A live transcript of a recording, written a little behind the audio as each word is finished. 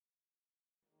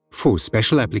For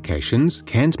special applications,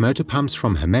 canned motor pumps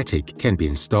from Hermetic can be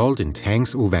installed in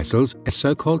tanks or vessels as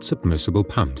so-called submersible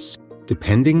pumps.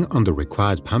 Depending on the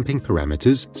required pumping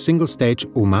parameters, single-stage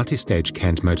or multi-stage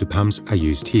canned motor pumps are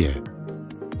used here.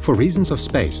 For reasons of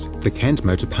space, the canned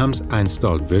motor pumps are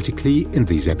installed vertically in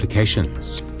these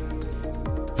applications.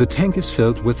 The tank is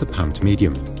filled with the pumped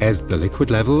medium. As the liquid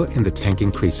level in the tank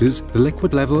increases, the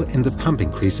liquid level in the pump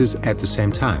increases at the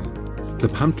same time. The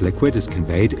pumped liquid is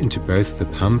conveyed into both the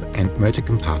pump and motor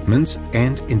compartments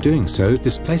and, in doing so,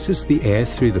 displaces the air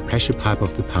through the pressure pipe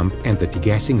of the pump and the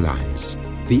degassing lines.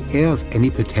 The air of any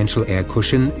potential air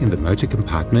cushion in the motor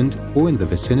compartment or in the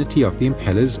vicinity of the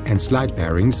impellers and slide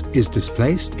bearings is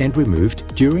displaced and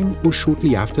removed during or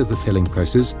shortly after the filling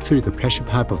process through the pressure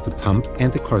pipe of the pump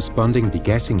and the corresponding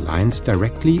degassing lines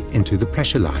directly into the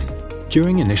pressure line.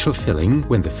 During initial filling,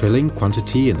 when the filling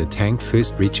quantity in the tank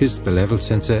first reaches the level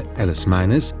sensor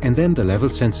LS- and then the level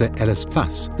sensor LS+,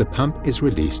 the pump is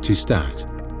released to start.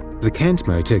 The canned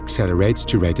motor accelerates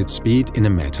to rated speed in a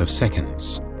matter of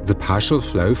seconds. The partial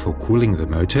flow for cooling the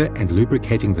motor and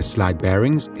lubricating the slide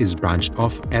bearings is branched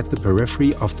off at the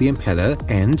periphery of the impeller,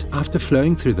 and, after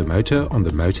flowing through the motor on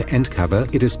the motor end cover,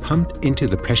 it is pumped into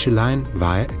the pressure line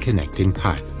via a connecting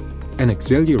pipe. An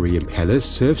auxiliary impeller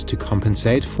serves to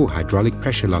compensate for hydraulic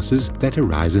pressure losses that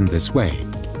arise in this way.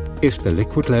 If the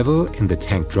liquid level in the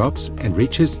tank drops and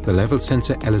reaches the level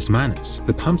sensor LS-,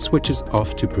 the pump switches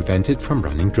off to prevent it from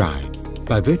running dry.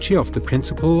 By virtue of the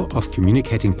principle of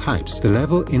communicating pipes, the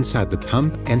level inside the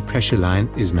pump and pressure line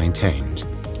is maintained.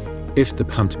 If the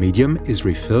pumped medium is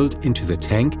refilled into the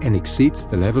tank and exceeds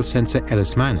the level sensor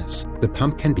LS-, the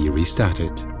pump can be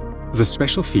restarted. The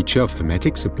special feature of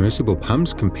hermetic submersible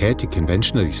pumps compared to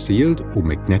conventionally sealed or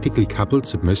magnetically coupled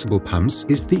submersible pumps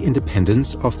is the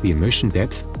independence of the immersion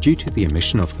depth due to the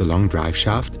emission of the long drive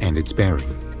shaft and its bearing.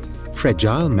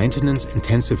 Fragile,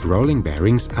 maintenance-intensive rolling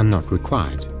bearings are not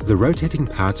required. The rotating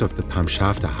parts of the pump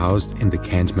shaft are housed in the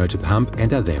canned motor pump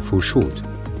and are therefore short.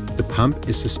 The pump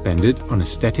is suspended on a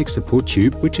static support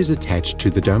tube which is attached to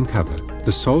the dome cover.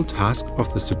 The sole task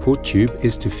of the support tube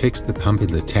is to fix the pump in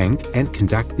the tank and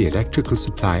conduct the electrical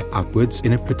supply upwards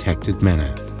in a protected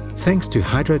manner. Thanks to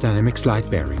hydrodynamic slide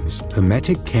bearings,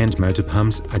 hermetic canned motor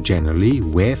pumps are generally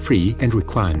wear-free and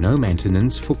require no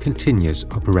maintenance for continuous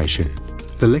operation.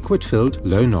 The liquid-filled,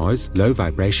 low-noise,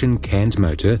 low-vibration canned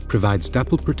motor provides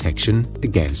double protection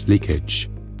against leakage.